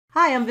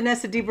Hi, I'm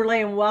Vanessa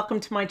DeBurlet and welcome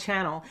to my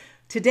channel.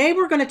 Today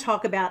we're going to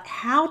talk about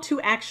how to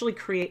actually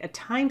create a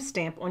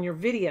timestamp on your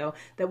video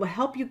that will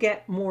help you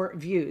get more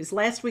views.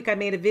 Last week I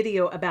made a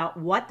video about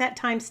what that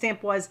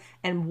timestamp was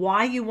and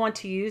why you want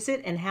to use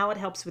it and how it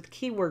helps with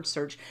keyword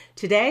search.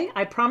 Today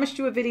I promised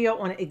you a video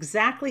on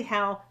exactly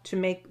how to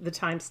make the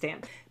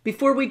timestamp.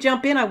 Before we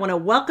jump in, I want to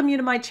welcome you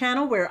to my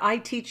channel where I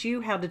teach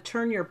you how to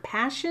turn your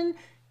passion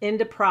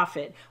into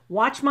profit.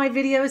 Watch my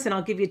videos and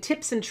I'll give you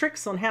tips and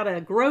tricks on how to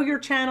grow your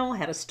channel,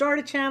 how to start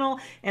a channel,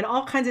 and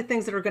all kinds of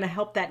things that are going to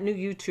help that new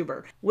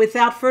YouTuber.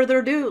 Without further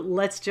ado,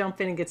 let's jump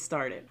in and get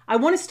started. I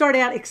want to start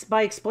out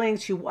by explaining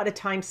to you what a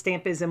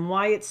timestamp is and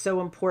why it's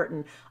so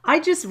important. I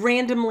just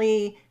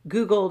randomly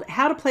Googled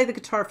how to play the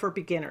guitar for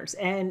beginners.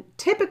 And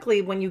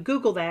typically when you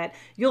Google that,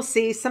 you'll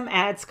see some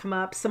ads come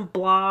up, some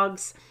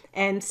blogs,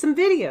 and some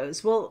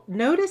videos. Well,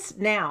 notice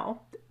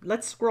now,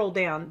 let's scroll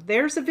down.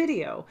 There's a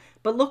video,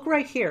 but look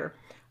right here.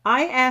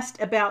 I asked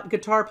about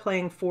guitar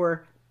playing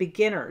for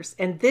beginners,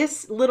 and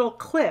this little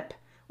clip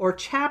or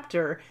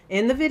chapter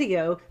in the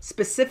video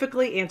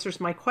specifically answers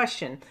my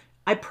question.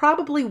 I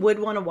probably would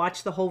want to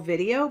watch the whole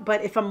video,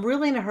 but if I'm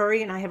really in a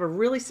hurry and I have a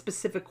really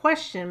specific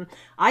question,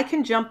 I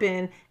can jump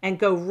in and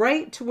go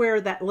right to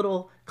where that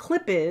little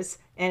clip is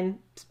and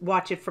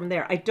watch it from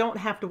there. I don't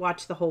have to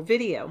watch the whole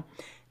video.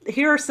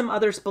 Here are some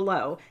others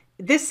below.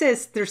 This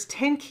says there's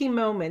 10 key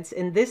moments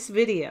in this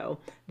video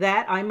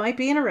that I might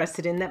be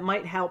interested in that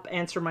might help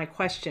answer my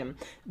question.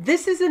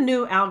 This is a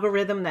new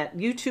algorithm that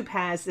YouTube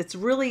has that's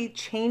really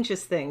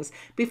changes things.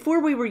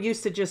 Before we were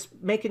used to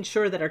just making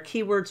sure that our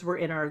keywords were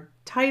in our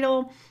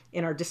title,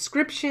 in our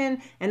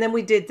description, and then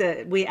we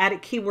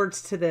added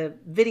keywords to the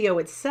video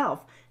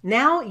itself.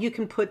 Now you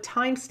can put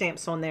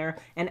timestamps on there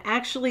and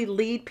actually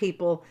lead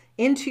people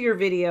into your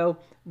video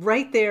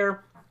right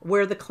there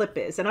where the clip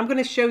is. And I'm going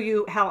to show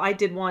you how I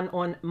did one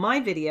on my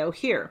video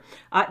here.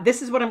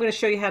 This is what I'm going to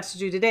show you how to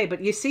do today.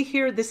 But you see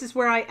here, this is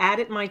where I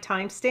added my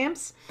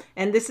timestamps,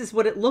 and this is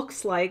what it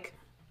looks like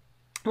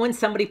when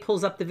somebody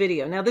pulls up the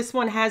video. Now this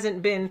one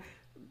hasn't been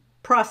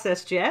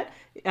processed yet.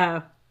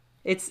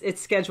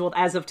 It's scheduled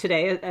as of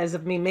today, as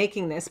of me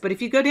making this. But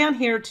if you go down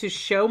here to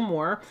show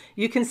more,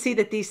 you can see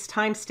that these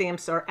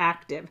timestamps are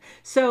active.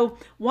 So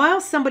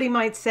while somebody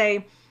might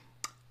say,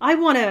 I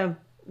want to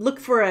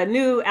look for a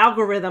new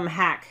algorithm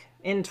hack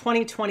in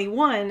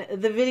 2021,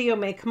 the video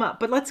may come up.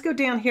 But let's go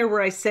down here where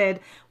I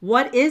said,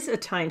 what is a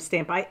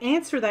timestamp? I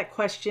answer that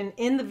question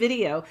in the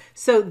video.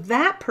 So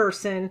that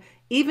person,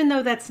 even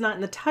though that's not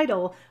in the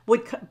title,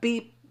 would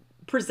be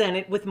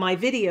presented with my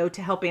video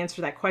to help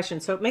answer that question.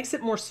 So it makes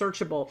it more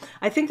searchable.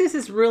 I think this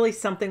is really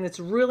something that's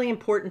really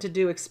important to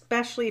do,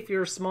 especially if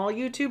you're a small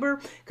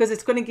YouTuber, because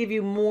it's going to give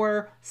you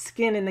more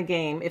skin in the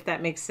game, if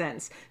that makes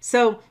sense.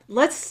 So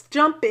let's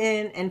jump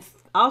in and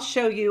I'll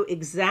show you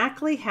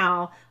exactly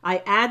how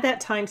I add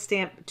that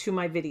timestamp to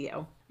my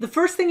video. The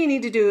first thing you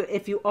need to do,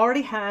 if you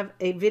already have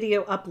a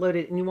video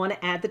uploaded and you want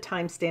to add the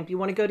timestamp, you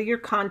want to go to your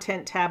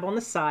content tab on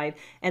the side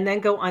and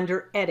then go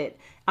under edit.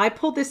 I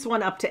pulled this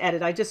one up to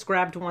edit. I just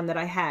grabbed one that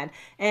I had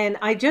and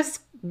I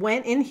just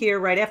went in here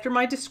right after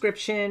my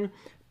description,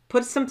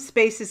 put some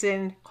spaces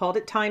in, called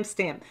it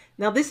timestamp.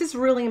 Now this is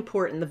really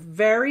important. The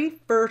very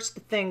first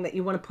thing that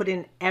you want to put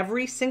in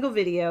every single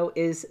video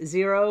is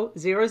 000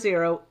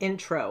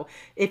 intro.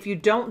 If you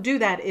don't do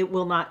that, it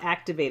will not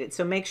activate it.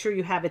 So make sure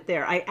you have it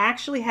there. I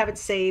actually have it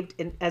saved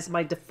as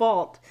my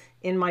default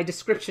in my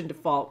description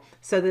default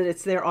so that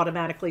it's there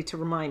automatically to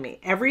remind me.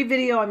 Every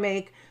video I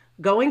make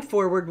going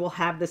forward will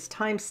have this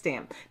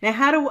timestamp. Now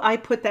how do I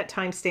put that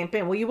timestamp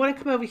in? Well, you want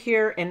to come over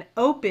here and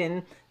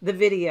open the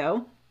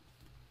video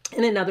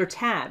in another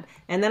tab.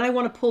 And then I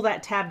want to pull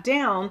that tab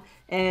down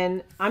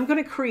and I'm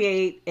going to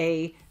create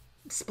a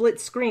split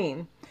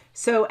screen.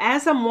 So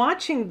as I'm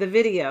watching the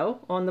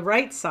video on the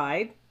right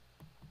side,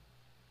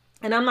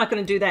 and I'm not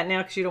going to do that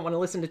now because you don't want to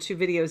listen to two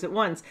videos at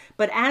once,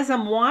 but as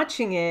I'm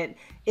watching it,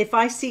 if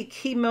I see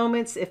key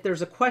moments, if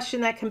there's a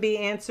question that can be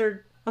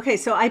answered. Okay,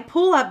 so I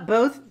pull up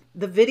both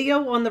the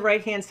video on the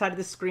right hand side of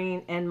the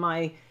screen and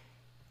my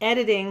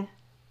editing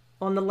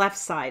on the left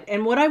side.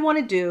 And what I want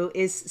to do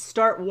is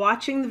start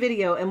watching the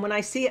video. And when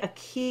I see a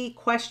key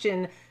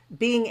question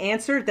being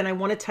answered, then I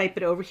want to type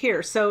it over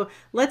here. So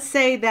let's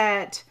say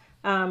that,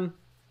 there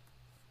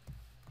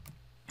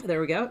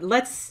we go.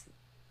 Let's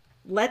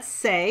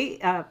say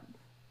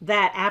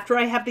that after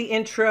I have the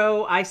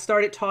intro, I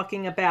started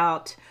talking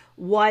about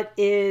what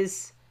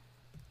is,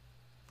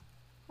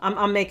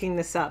 I'm making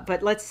this up,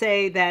 but let's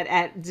say that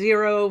at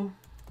 1:24,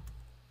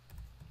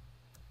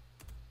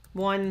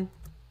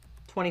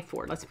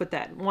 let's put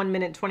that 1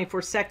 minute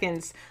 24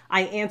 seconds,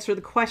 I answer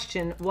the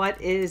question,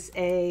 what is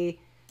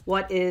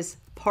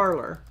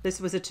Parlor? This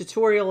was a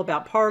tutorial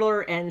about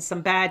Parlor and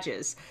some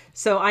badges.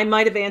 So I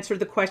might have answered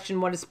the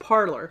question, what is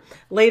Parlor?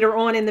 Later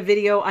on in the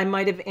video, I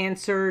might have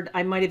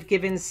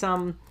given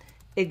some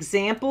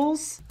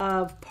examples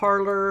of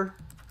Parlor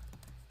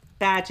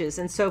badges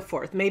and so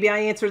forth. Maybe I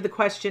answered the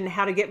question,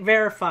 how to get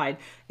verified,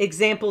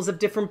 examples of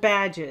different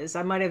badges.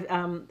 I might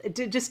have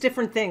just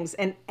different things.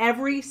 And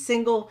every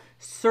single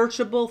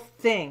searchable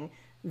thing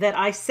that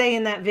I say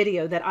in that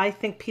video that I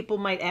think people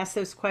might ask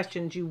those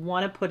questions, you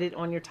want to put it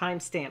on your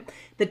timestamp.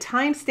 The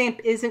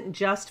timestamp isn't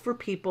just for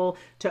people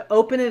to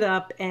open it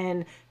up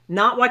and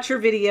not watch your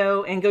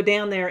video and go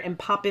down there and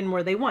pop in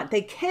where they want.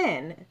 They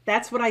can.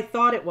 That's what I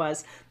thought it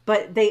was.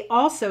 But they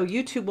also,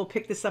 YouTube will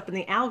pick this up in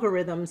the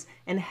algorithms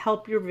and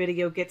help your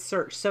video get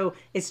searched. So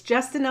it's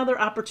just another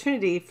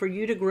opportunity for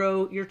you to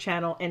grow your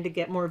channel and to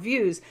get more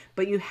views.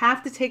 But you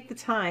have to take the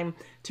time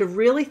to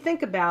really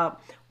think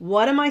about,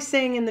 what am I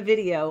saying in the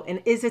video?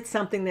 And is it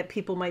something that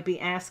people might be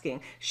asking?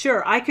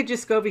 Sure, I could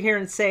just go over here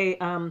and say,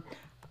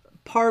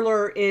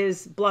 Parlor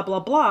is blah,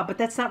 blah, blah, but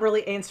that's not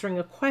really answering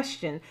a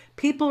question.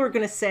 People are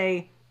going to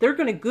say, they're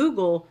going to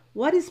Google,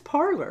 what is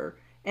Parlor?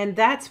 And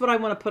that's what I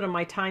want to put on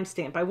my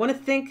timestamp. I want to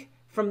think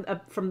from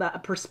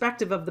the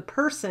perspective of the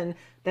person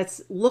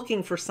that's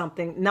looking for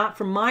something, not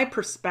from my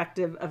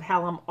perspective of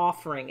how I'm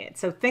offering it.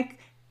 So think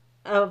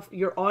of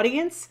your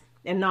audience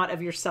and not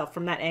of yourself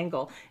from that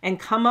angle, and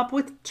come up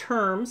with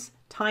terms,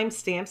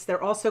 timestamps.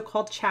 They're also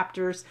called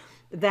chapters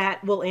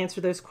that will answer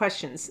those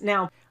questions.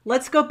 Now,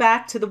 let's go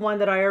back to the one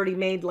that I already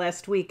made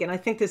last week. And I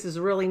think this is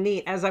really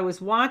neat. As I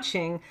was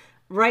watching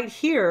right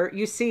here,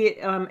 you see it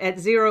at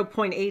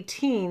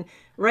 0.18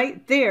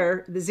 right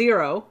there, the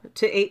 0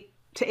 to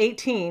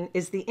 18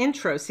 is the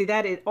intro. See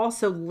that? It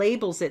also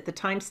labels it. The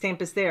timestamp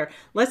is there.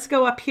 Let's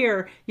go up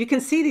here. You can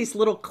see these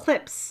little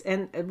clips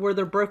and where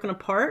they're broken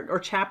apart, or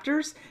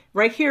chapters.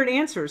 Right here it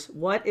answers,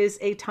 what is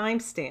a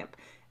timestamp?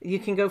 You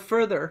can go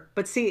further,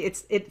 but see,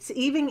 it's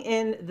even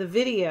in the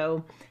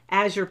video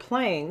as you're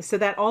playing. So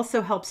that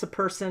also helps a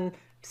person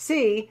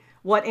see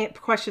what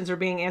questions are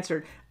being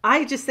answered.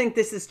 I just think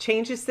this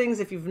changes things.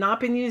 If you've not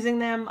been using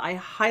them, I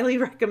highly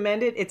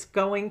recommend it. It's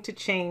going to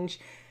change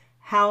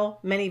how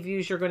many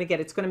views you're going to get.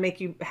 It's going to make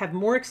you have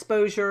more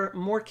exposure,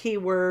 more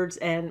keywords,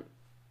 and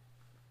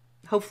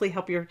hopefully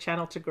help your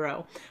channel to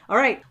grow. All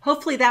right.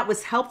 Hopefully that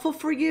was helpful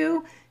for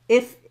you.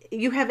 If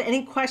you have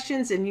any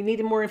questions and you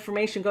needed more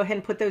information, go ahead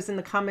and put those in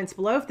the comments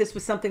below. If this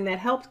was something that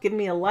helped, give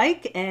me a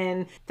like,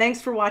 and thanks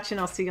for watching.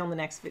 I'll see you on the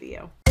next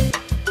video.